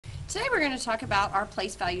Today we're going to talk about our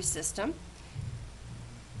place value system.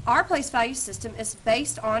 Our place value system is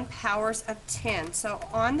based on powers of 10. So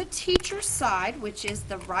on the teacher's side, which is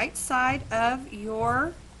the right side of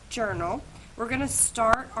your journal, we're going to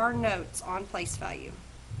start our notes on place value.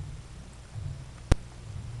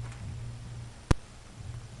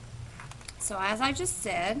 So as I just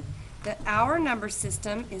said, our number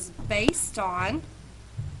system is based on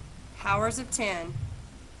powers of 10.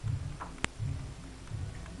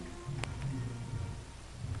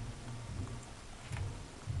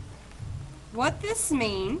 What this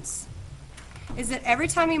means is that every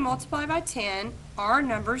time we multiply by 10, our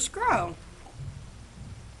numbers grow.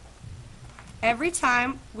 Every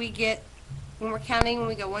time we get, when we're counting, when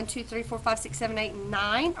we go 1, 2, 3, 4, 5, 6, 7, 8,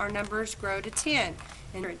 9, our numbers grow to 10.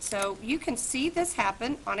 And so you can see this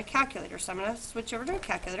happen on a calculator. So I'm going to switch over to a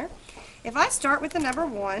calculator. If I start with the number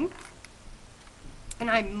 1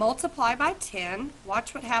 and I multiply by 10,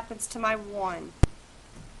 watch what happens to my 1.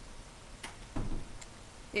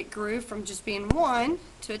 It grew from just being 1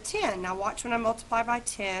 to a 10. Now watch when I multiply by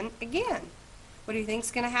 10 again. What do you think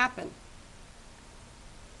is going to happen?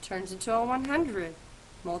 Turns into a 100.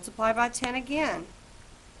 Multiply by 10 again.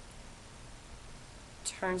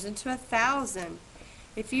 Turns into 1,000.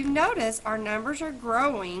 If you notice, our numbers are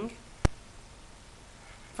growing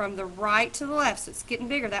from the right to the left, so it's getting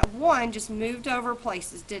bigger. That 1 just moved over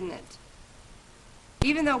places, didn't it?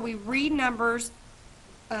 Even though we read numbers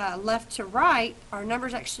left to right, our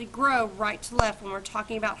numbers actually grow right to left when we're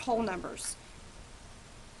talking about whole numbers.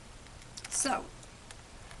 So,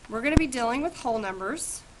 we're going to be dealing with whole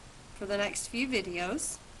numbers for the next few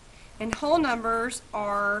videos. And whole numbers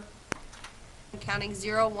are counting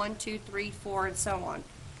 0, 1, 2, 3, 4, and so on.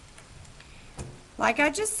 Like I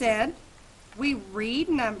just said, we read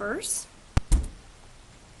numbers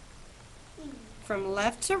from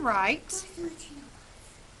left to right.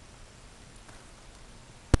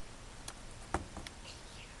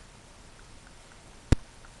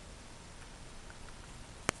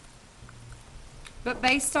 But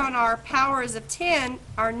based on our powers of 10,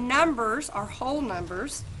 our numbers, our whole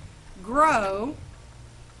numbers, grow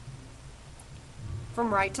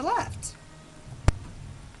from right to left.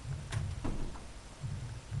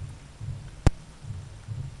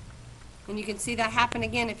 And you can see that happen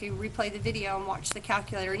again if you replay the video and watch the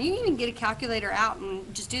calculator. And you can even get a calculator out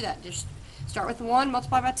and just do that. Just start with 1,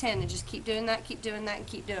 multiply by 10, and just keep doing that, keep doing that, and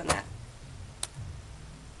keep doing that.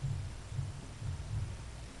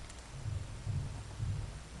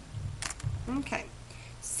 Okay,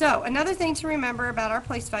 so another thing to remember about our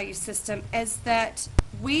place value system is that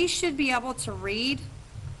we should be able to read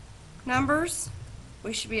numbers,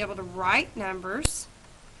 we should be able to write numbers,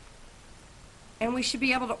 and we should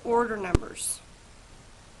be able to order numbers.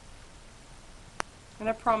 And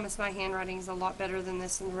I promise my handwriting is a lot better than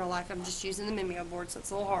this in real life. I'm just using the Mimeo board, so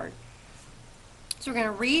it's a little hard. So we're going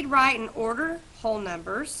to read, write, and order whole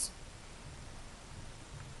numbers.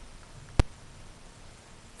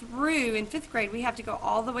 Through, in 5th grade, we have to go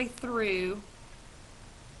all the way through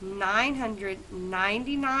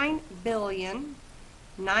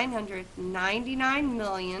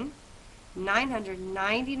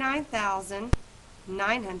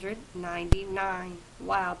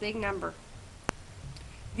Wow, big number.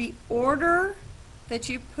 The order that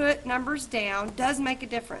you put numbers down does make a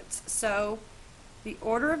difference. So, the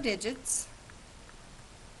order of digits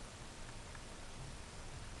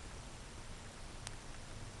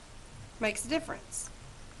makes a difference.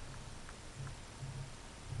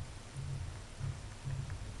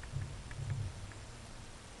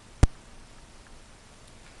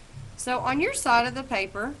 So on your side of the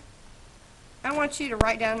paper, I want you to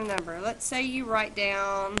write down a number. Let's say you write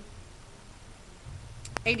down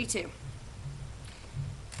 82.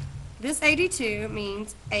 This 82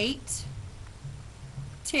 means 8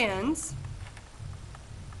 tens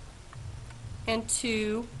and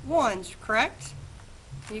 2 ones, correct?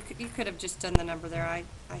 You could have just done the number there. I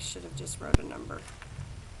should have just wrote a number.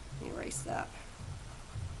 Let me erase that.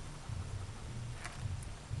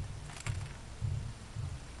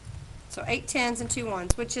 So 8 tens and 2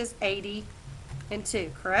 ones, which is 80 and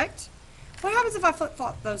 2, correct? What happens if I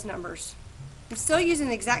flip-flop those numbers? I'm still using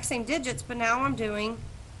the exact same digits, but now I'm doing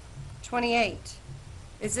 28.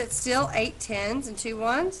 Is it still 8 tens and 2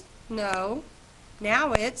 ones? No.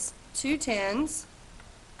 Now it's 2 tens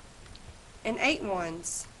and 8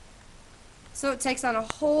 ones. So it takes on a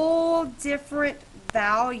whole different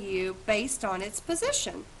value based on its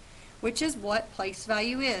position, which is what place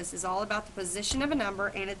value is all about the position of a number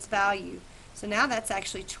and its value. So now that's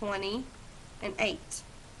actually 20 and 8.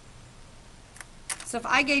 So if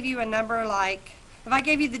I gave you a number like, if I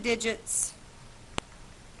gave you the digits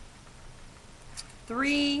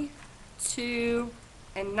 3, 2,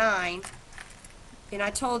 and 9. And I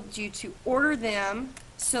told you to order them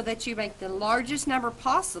so that you make the largest number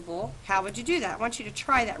possible. How would you do that? I want you to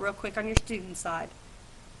try that real quick on your student side.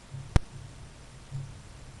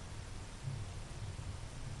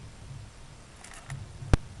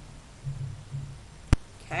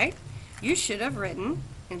 Okay, you should have written,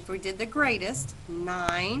 if we did the greatest,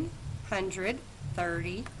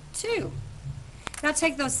 932. Now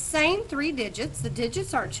take those same 3 digits, the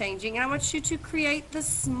digits aren't changing, and I want you to create the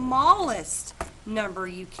smallest number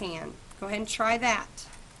you can. Go ahead and try that.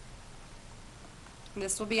 And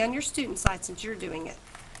this will be on your student side since you're doing it.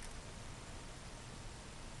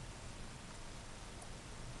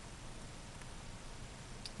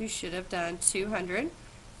 You should have done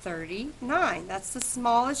 239. That's the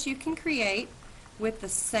smallest you can create with the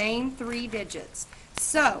same 3 digits.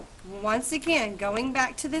 So, once again, going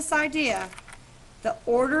back to this idea, the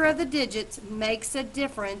order of the digits makes a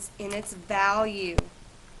difference in its value.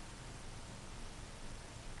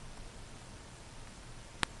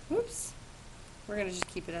 Oops. We're going to just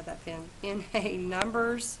keep it at that pen. In a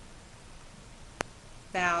number's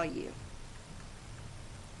value.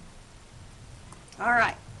 All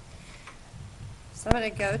right. So I'm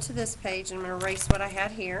going to go to this page and I'm going to erase what I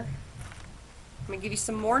had here. I'm going to give you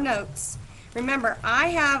some more notes. Remember, I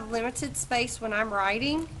have limited space when I'm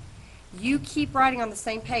writing. You keep writing on the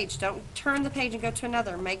same page. Don't turn the page and go to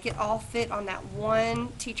another. Make it all fit on that one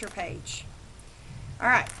teacher page. All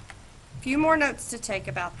right. A few more notes to take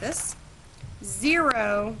about this.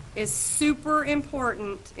 0 is super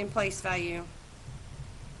important in place value.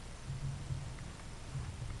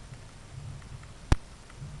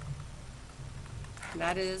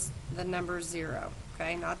 That is the number 0,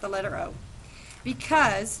 okay, not the letter O.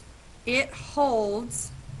 Because it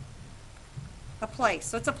holds a place,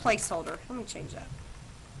 so it's a placeholder. Let me change that.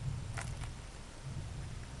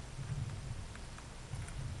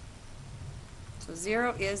 So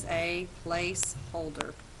 0 is a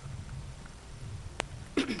placeholder.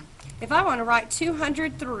 If I want to write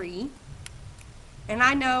 203, and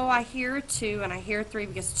I know I hear 2 and I hear 3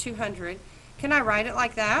 because 200, can I write it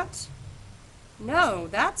like that? No,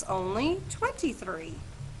 that's only 23.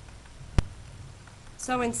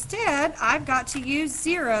 So instead, I've got to use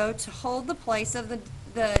 0 to hold the place of the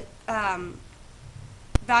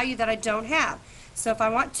value that I don't have. So if I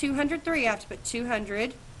want 203, I have to put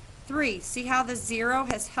 203. See how the 0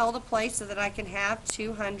 has held a place so that I can have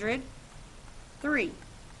 203.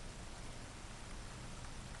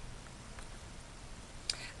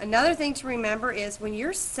 Another thing to remember is when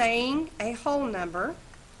you're saying a whole number,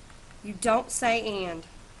 you don't say and.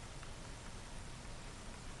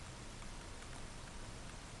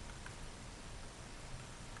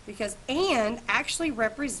 Because and actually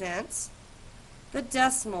represents the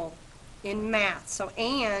decimal in math. So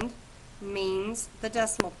and means the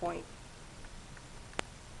decimal point.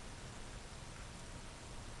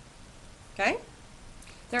 Okay?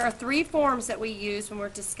 There are 3 forms that we use when we're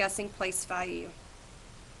discussing place value.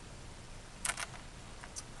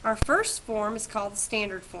 Our first form is called the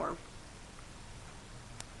standard form.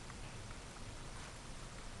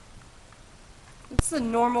 It's the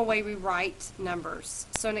normal way we write numbers.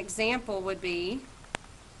 So an example would be,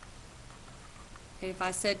 if I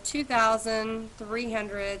said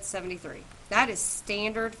 2,373. That is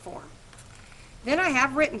standard form. Then I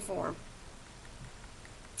have written form.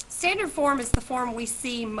 Standard form is the form we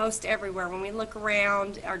see most everywhere when we look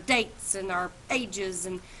around our dates and our ages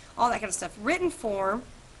and all that kind of stuff. Written form,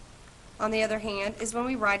 on the other hand, is when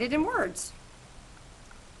we write it in words.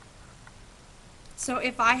 So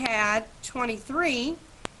if I had 23,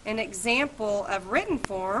 an example of written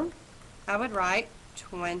form, I would write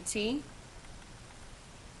 23.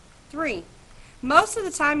 Most of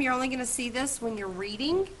the time you're only going to see this when you're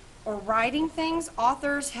reading or writing things.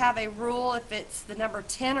 Authors have a rule: if it's the number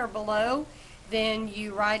 10 or below, then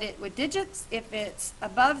you write it with digits. If it's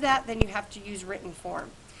above that, then you have to use written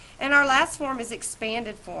form. And our last form is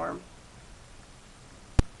expanded form.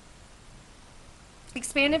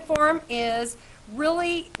 Expanded form is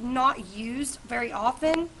really not used very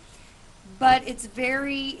often, but it's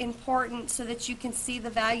very important so that you can see the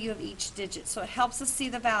value of each digit. So it helps us see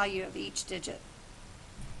the value of each digit.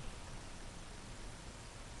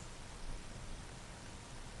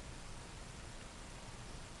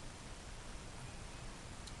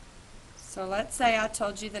 So let's say I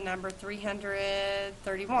told you the number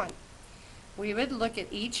 331. We would look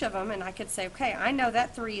at each of them and I could say, okay, I know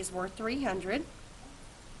that 3 is worth 300.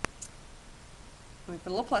 Let me put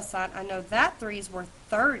a little plus sign. I know that 3 is worth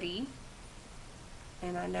 30.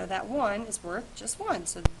 And I know that 1 is worth just 1.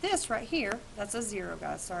 So this right here, that's a 0,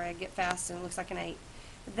 guys. Sorry, I get fast and it looks like an 8.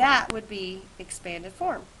 That would be expanded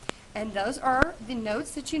form. And those are the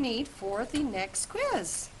notes that you need for the next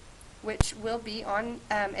quiz, which will be on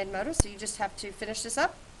Edmodo. So you just have to finish this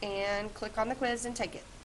up and click on the quiz and take it.